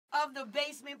of the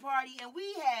basement party, and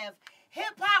we have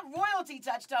hip hop royalty,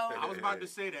 Touchstone. I was about to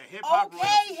say that hip hop.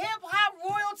 Okay, hip hop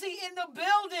royalty in the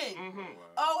building.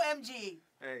 OMG.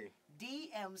 Hey.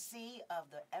 DMC of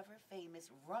the ever famous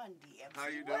Run-DMC. How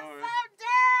you doing? What's up,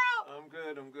 Daryl? I'm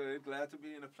good. I'm good. Glad to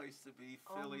be in a place to be.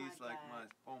 Oh Philly's my like God.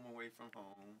 my home away from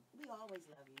home. We always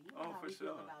love you. You know how For we feel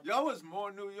sure. about Y'all you. was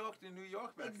more New York than New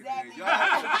York back Exactly. in the day.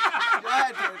 Y'all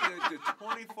had the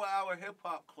 24-hour hip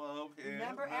hop club here.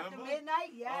 Remember after midnight?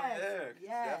 Yes. Oh, yeah,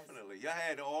 yes. definitely. Y'all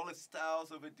had all the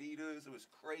styles of Adidas. It was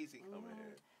crazy coming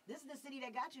here. This is the city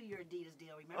that got you your Adidas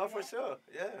deal, remember Oh, for that? sure.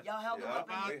 Yeah. Y'all helped them up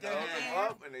They in helped them there.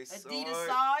 up and they Adidas saw it.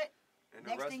 saw it. And the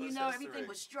Next rest thing you was know, history. everything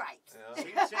was stripes. Yeah.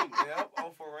 Yep.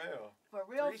 Oh, for real. For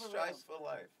real, 3 for stripes real. for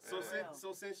life. So,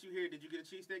 Yeah. since you here, did you get a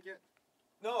cheesesteak yet?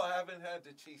 No, I haven't had the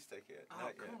cheesesteak yet. Oh,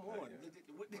 Not come yet. on.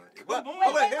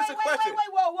 But, Wait, here's the question.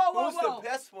 whoa. Who's the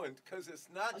best one? Because it's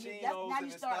not Oh, Gino's now and you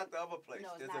it's start- not the other place. No,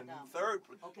 it's There's not a them. third.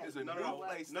 Okay. There's a No, new no,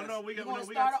 place. no, we You're got. going to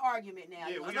We start got. an argument now. Yeah,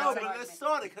 You're we gonna got- start an But let's argument.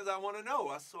 start it because I want to know.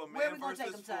 I saw Where Man we gonna take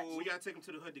versus them, Touch? Food. We gotta take him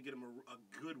to the hood to get him a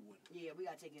good one. Yeah, we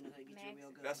got to take you in the hood and get you a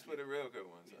real good That's one. for the real good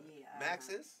ones. Yeah,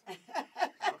 Max's? Okay.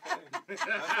 That's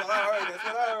what I heard. That's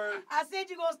what I heard. I said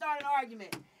you're going to start an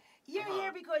argument. You're Uh-huh.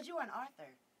 here because you're an author.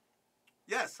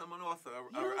 Yes, I'm an author.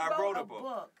 You I wrote a book.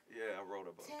 book. Yeah, I wrote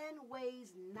a book. 10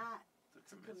 ways not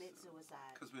to commit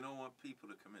suicide. Because we don't want people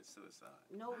to commit suicide.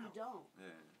 No, you don't.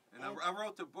 Yeah. And I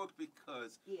wrote the book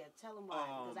because... Yeah, tell them why.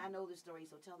 Because I know the story,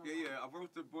 so tell them why. Yeah, I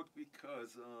wrote the book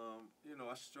because,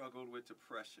 I struggled with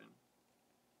depression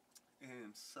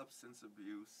and substance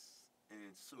abuse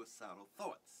and suicidal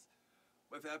thoughts.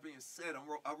 With that being said,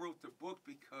 I wrote the book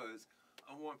because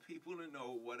I want people to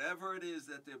know whatever it is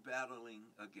that they're battling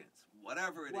against,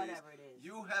 whatever it is,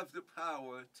 you have the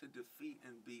power to defeat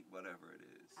and beat whatever it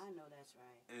is. I know that's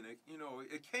right. And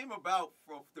it came about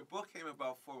the book came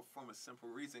about from a simple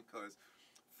reason because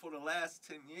for the last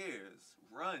 10 years,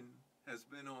 Run has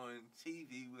been on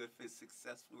TV with his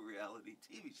successful reality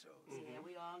TV shows. Yeah,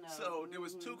 we all know. So there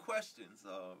was 2 questions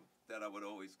that I would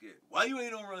always get: why you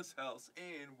ain't on Run's house,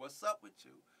 and what's up with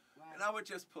you? Right. And I would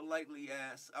just politely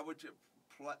ask. I would just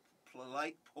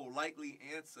politely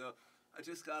answer. I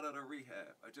just got out of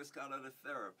rehab. I just got out of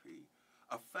therapy.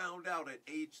 I found out at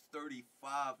age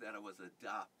 35 that I was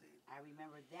adopted. I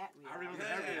remember that. I remember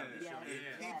that. Yes.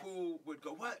 And people would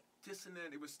go, what? This and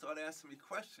that. They would start asking me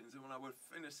questions. And when I would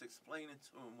finish explaining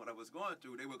to them what I was going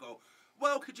through, they would go,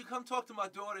 well, could you come talk to my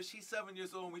daughter? She's 7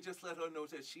 years old, and we just let her know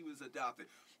that she was adopted.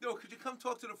 Yo, could you come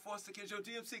talk to the foster kids? Yo,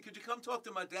 DMC, could you come talk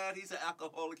to my dad? He's an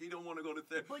alcoholic. He don't want to go to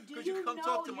therapy. But do could you come know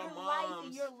talk to your my life moms?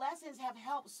 and your lessons have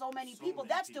helped so many So people? many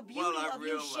That's the people. beauty of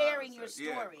you sharing your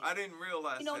story. Yeah, I didn't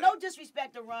realize You know, that. no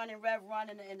disrespect to Run and Rev Run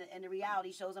and the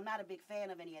reality shows. I'm not a big fan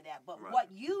of any of that. But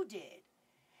what you did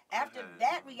after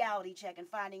that reality check and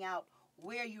finding out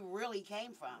where you really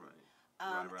came from,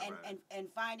 and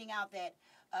finding out that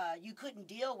you couldn't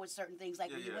deal with certain things,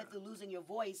 like when you went through losing your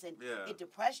voice and it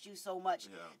depressed you so much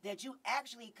that you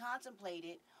actually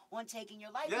contemplated on taking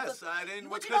your life. Yes, I didn't.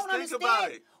 What you Because don't think understand,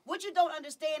 about it. what you don't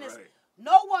understand is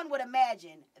no one would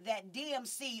imagine that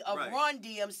DMC of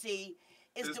Run-DMC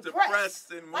is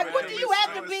depressed. And like, what do you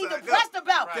have to be depressed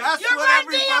about? Right. That's You're what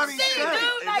Run-DMC, everybody dude.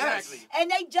 said. Like, Exactly. and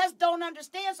they just don't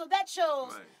understand. So that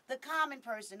shows the common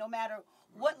person, no matter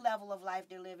what level of life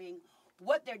they're living,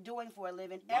 what they're doing for a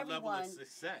living, what everyone. Level of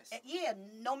success. Yeah,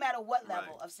 no matter what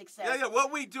level of success. Yeah,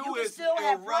 what we do is still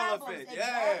have irrelevant. problems.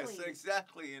 Yes,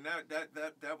 exactly. And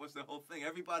that was the whole thing.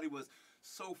 Everybody was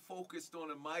so focused on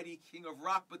the mighty king of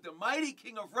rock, but the mighty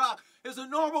king of rock is a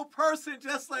normal person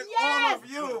just like all of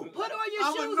you. Put on your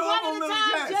I'm shoes a one at a normal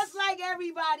time, just like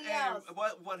everybody and else.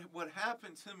 What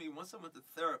happened to me, once I went to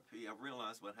therapy, I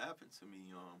realized what happened to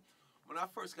me. When I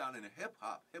first got into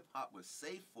hip-hop was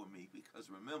safe for me because,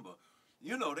 remember,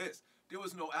 you know this, there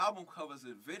was no album covers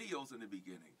and videos in the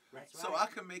beginning. That's so right. I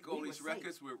could make all these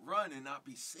records with Run and not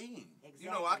be seen. Exactly.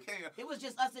 You know, I can't. It was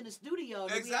just us in the studio.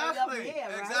 Exactly.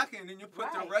 Right? And then you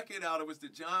put the record out. It was the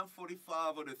John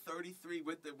 45 or the 33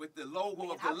 with the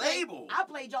logo of the label. I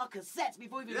played y'all cassettes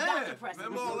before we even got to press it.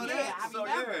 Remember all of that? I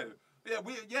remember.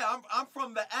 I'm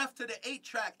from the after the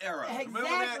 8-track era. Exactly.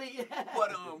 Remember that?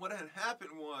 But what had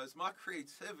happened was my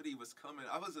creativity was coming.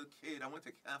 I was a kid. I went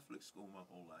to Catholic school my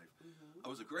whole life. I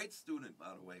was a great student,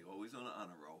 by the way, always on the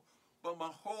honor roll. But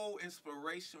my whole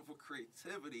inspiration for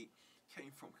creativity came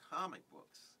from comic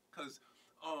books. Because,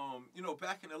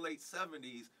 back in the late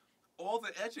 70s, all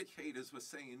the educators were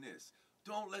saying this.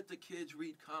 don't let the kids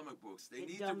read comic books. They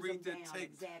need to dumbs read them the down,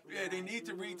 tape. exactly Yeah, they right. need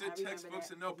to read the I remember textbooks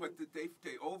that. and know, but they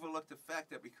overlook the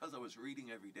fact that because I was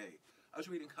reading every day, I was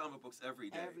reading comic books every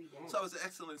day. Every day. So I was an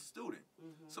excellent student.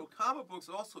 So comic books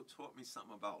also taught me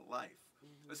something about life,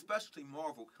 especially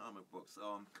Marvel comic books.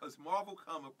 Because Marvel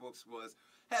comic books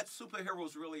had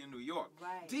superheroes really in New York.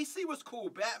 Right. DC was cool.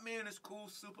 Batman is cool.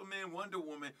 Superman, Wonder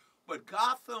Woman. But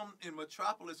Gotham and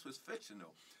Metropolis was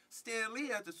fictional. Stan Lee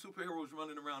had the superheroes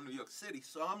running around New York City.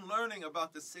 So I'm learning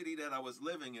about the city that I was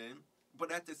living in.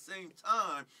 But at the same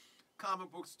time,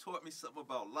 comic books taught me something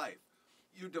about life.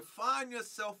 You define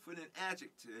yourself with an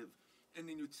adjective, and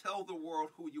then you tell the world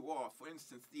who you are. For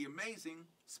instance, the amazing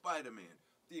Spider-Man,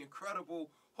 the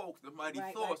incredible Hulk, the mighty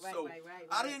Thor.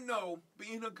 I didn't know,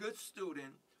 being a good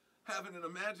student, having an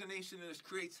imagination and this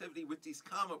creativity with these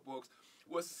comic books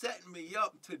was setting me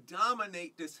up to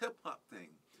dominate this hip-hop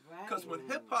thing. Because when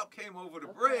hip-hop came over the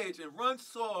bridge and Run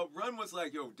was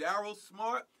like, yo, Daryl's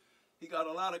smart. He got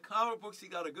a lot of comic books. He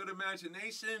got a good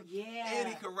imagination. Yeah. And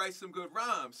he could write some good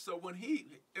rhymes. So when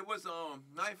it was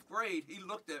 9th grade, he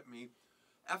looked at me.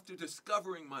 After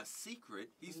discovering my secret,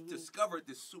 he's discovered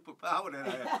this superpower that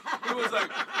I have. He was like,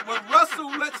 when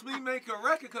Russell lets me make a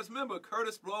record, because remember,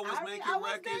 Curtis Blow was making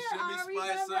records, Jimmy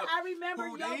Spicer, I remember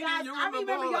Houdini, I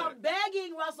remember y'all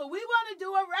begging Russell, we want to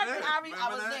do a record. Yeah, I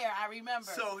was there, I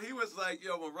remember. So he was like,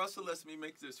 yo, when Russell lets me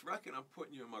make this record, I'm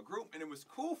putting you in my group. And it was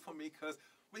cool for me because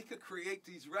we could create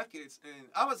these records. And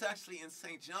I was actually in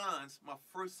St. John's, my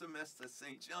first semester at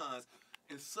St. John's,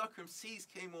 and Sucker MCs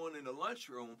came on in the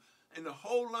lunchroom. In the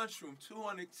whole lunchroom,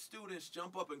 200 students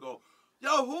jump up and go,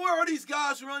 yo, who are these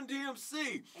guys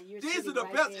Run-DMC? These are the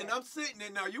best. There. And I'm sitting there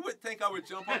now. You would think I would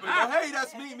jump up and go, hey,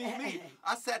 that's me.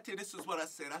 I sat there. This is what I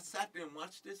said. I sat there and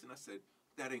watched this, and I said,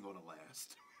 that ain't going to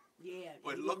last. Yeah.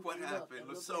 But look what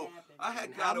happened. So I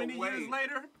had got away. How many years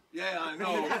later? Yeah, I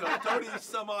know.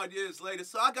 30-some-odd years later.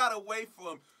 So I got away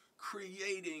from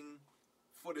creating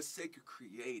for the sake of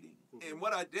creating. And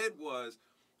what I did was,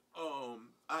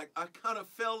 I kind of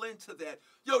fell into that.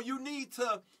 Yo, you need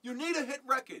a hit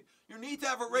record. You need to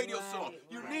have a radio song.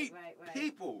 You need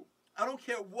people. I don't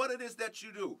care what it is that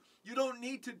you do. You don't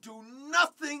need to do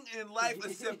nothing in life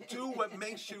except do what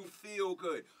makes you feel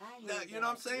good. Now, you know what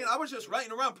I'm saying? I was just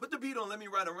writing a rhyme. Put the beat on, let me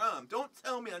write a rhyme. Don't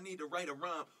tell me I need to write a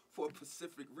rhyme for a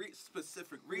specific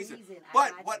reason.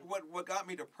 But what got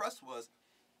me depressed was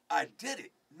I did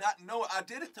it. I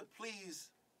did it to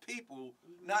please people,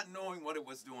 not knowing what it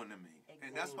was doing to me.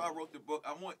 And that's why I wrote the book.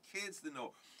 I want kids to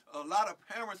know. A lot of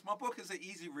parents, my book is an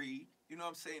easy read. You know what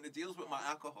I'm saying? It deals with my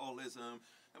alcoholism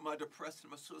and my depression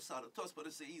and my suicidal thoughts, but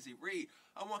it's an easy read.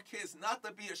 I want kids not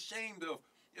to be ashamed of,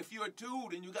 if you're a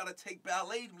dude and you got to take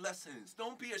ballet lessons,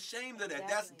 don't be ashamed of that.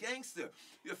 That's gangster.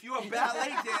 If you're a ballet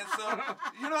dancer,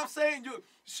 you know what I'm saying?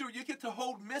 You get to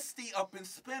hold Misty up and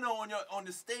spin on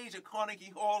the stage at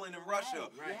Carnegie Hall in Russia.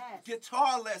 Yes.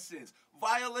 Guitar lessons,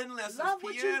 violin lessons,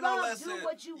 piano lessons. Do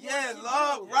what you want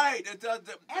love, do. right. It does.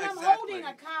 And I'm holding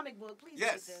a comic book. Please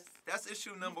read this. That's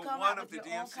issue number 1 of the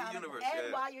DMC universe.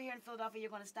 And while you're here in Philadelphia,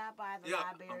 you're going to stop by the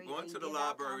library. I'm going to the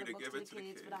library to give it to the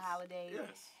kids for the holidays.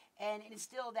 Yes. And it's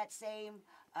still that same,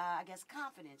 I guess,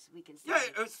 confidence we can say. Yeah,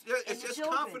 it's just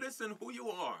confidence in who you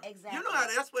are. Exactly. You know how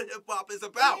that's what hip hop is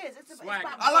about. It is. It's swag.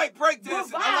 I like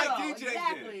breakdancing. I like DJing.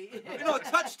 Exactly. You know,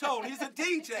 Touch Tone, he's a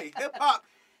DJ.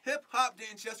 Hip hop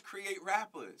didn't just create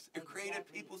rappers. It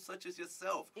created people such as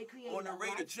yourself on the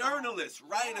radio. Journalists,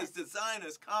 writers,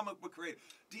 designers, comic book creators,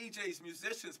 DJs,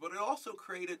 musicians, but it also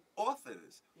created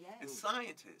authors and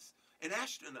scientists and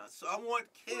astronauts. So I want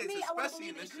kids, especially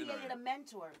in this generation. It created a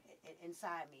mentor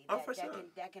inside me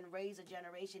that can raise a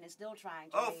generation and still trying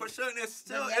to raise for sure. And it's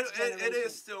still it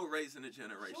is still raising a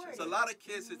generation. Sure, a lot of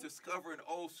kids are discovering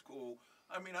old school.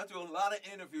 I mean, I do a lot of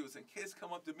interviews, and kids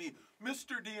come up to me,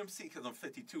 Mr. DMC, because I'm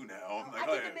 52 now. I'm like,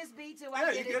 I get the Miss B, too.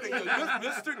 You get it.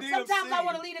 Mr. DMC. Sometimes I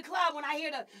want to leave the club when I hear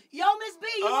yo, Miss B,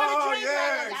 you want to drink?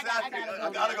 Exactly. I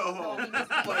gotta go home. Miss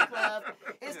B club.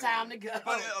 It's time to go.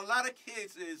 But a lot of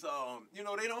kids is,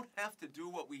 they don't have to do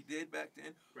what we did back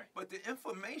then. Right. But the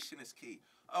information is key.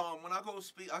 When I go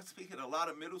speak, I speak at a lot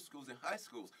of middle schools and high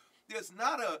schools. There's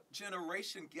not a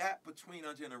generation gap between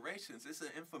our generations. It's an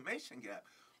information gap.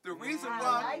 The reason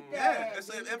why, it's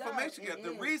an information gap.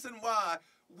 The reason why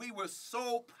we were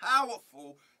so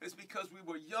powerful is because we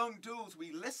were young dudes.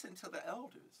 We listened to the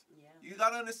elders. Yeah. You got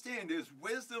to understand, there's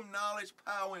wisdom, knowledge,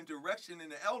 power, and direction in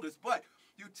the elders. But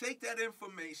you take that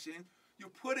information, you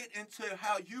put it into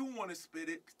how you want to spit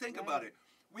it. Think about it.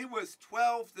 We was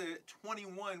 12 to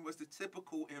 21 was the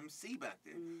typical MC back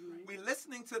then. Mm-hmm. We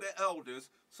listening to the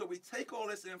elders, so we take all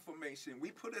this information,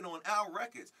 we put it on our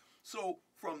records. So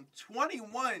from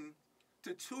 21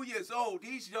 to 2 years old,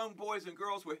 these young boys and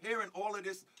girls were hearing all of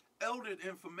this elder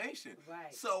information.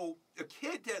 Right. So a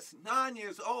kid that's 9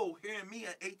 years old hearing me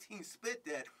at 18 spit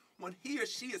that, when he or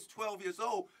she is 12 years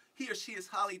old, he or she is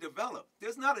highly developed.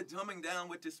 There's not a dumbing down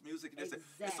with this music. Exactly.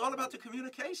 It's all about the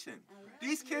communication.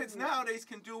 These kids nowadays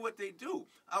can do what they do.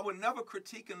 I would never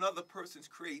critique another person's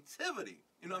creativity.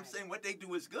 You know what I'm saying? What they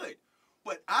do is good.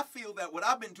 But I feel that what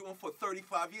I've been doing for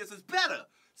 35 years is better.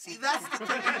 See, that's the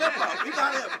thing in hip hop. We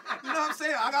gotta, you know what I'm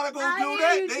saying? I gotta go do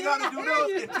that. They gotta do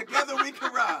those, and together we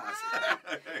can rise.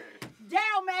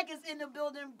 Daryl Mack is in the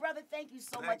building. Brother, thank you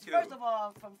so much. you. First of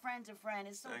all, from friend to friend,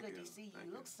 it's so Thank good you. to see you. Thank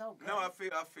You you. look so good. No, I feel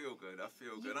good. I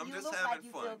feel good. I'm You just look having like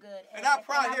you fun. feel good. And I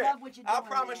love what you're I doing,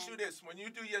 promise man. you this: when you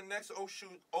do your next old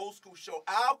school show,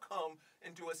 I'll come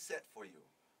and do a set for you.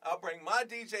 I'll bring my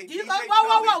DJ. You DJ go,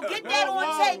 whoa, Charlie. get that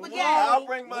on tape again. I'll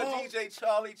bring my DJ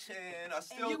Charlie Chan. I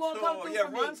still you gonna come tour. through Yeah,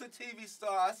 for me. Run's a TV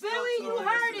star. I still Billy, you tour.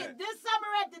 heard Listen it. to This summer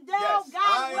at the Dell, Yes, God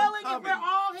I am willing, if coming. we're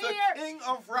all The here, King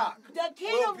of Rock. the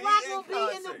King will of be Rock in will be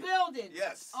in the concert. building.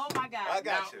 Yes. Oh my God. I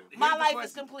got Now, you. My Here's the life is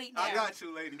question. complete now. I got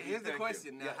you, lady. Here's the Thank you.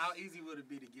 question. Now, Yes. how easy would it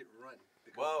be to get Run?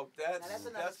 Well, that's Now, that's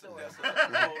another story. That's a whole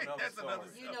nother That's story. another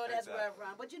You know that's Exactly. where I'm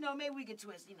from. But you know, maybe we could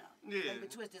twist, Yeah. maybe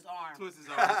twist his arm. Twist his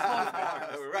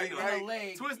Right, You know, right.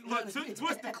 leg. Twist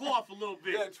the cloth a little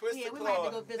bit. Yeah, twist Yeah, the we might have to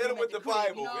claw. go visit Hit him him with at the the crib,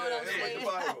 Bible. you know what Yeah, I'm hit him with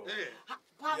the saying? Bible. Yeah.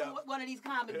 Pop Yeah. one of these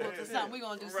comic books or something. We're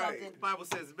going to do Right. something. The Bible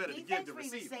says it's better to give Thanks than for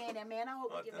even receive. saying that, man. I hope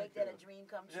Oh, we can thank make that you. a dream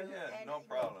come true. Yeah, and, no you know,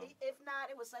 problem. if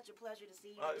not, it was such a pleasure to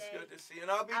see you It's today. good to see you,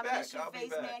 and I'll be I back. miss your I'll be face,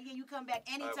 back. man. Yeah, you come back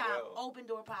anytime. will. Open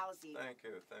door policy. Thank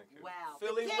you, thank you. Wow.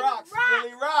 Philly The King rocks. of Rock.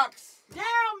 Philly rocks.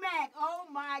 Daryl Mack. Oh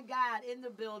my God, in the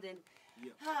building.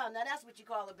 Yep. Huh, now that's what you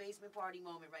call a basement party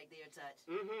moment right there, Touch.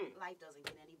 Mm-hmm. Life doesn't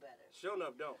get any better. Sure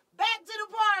enough, don't. Back to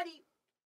the party.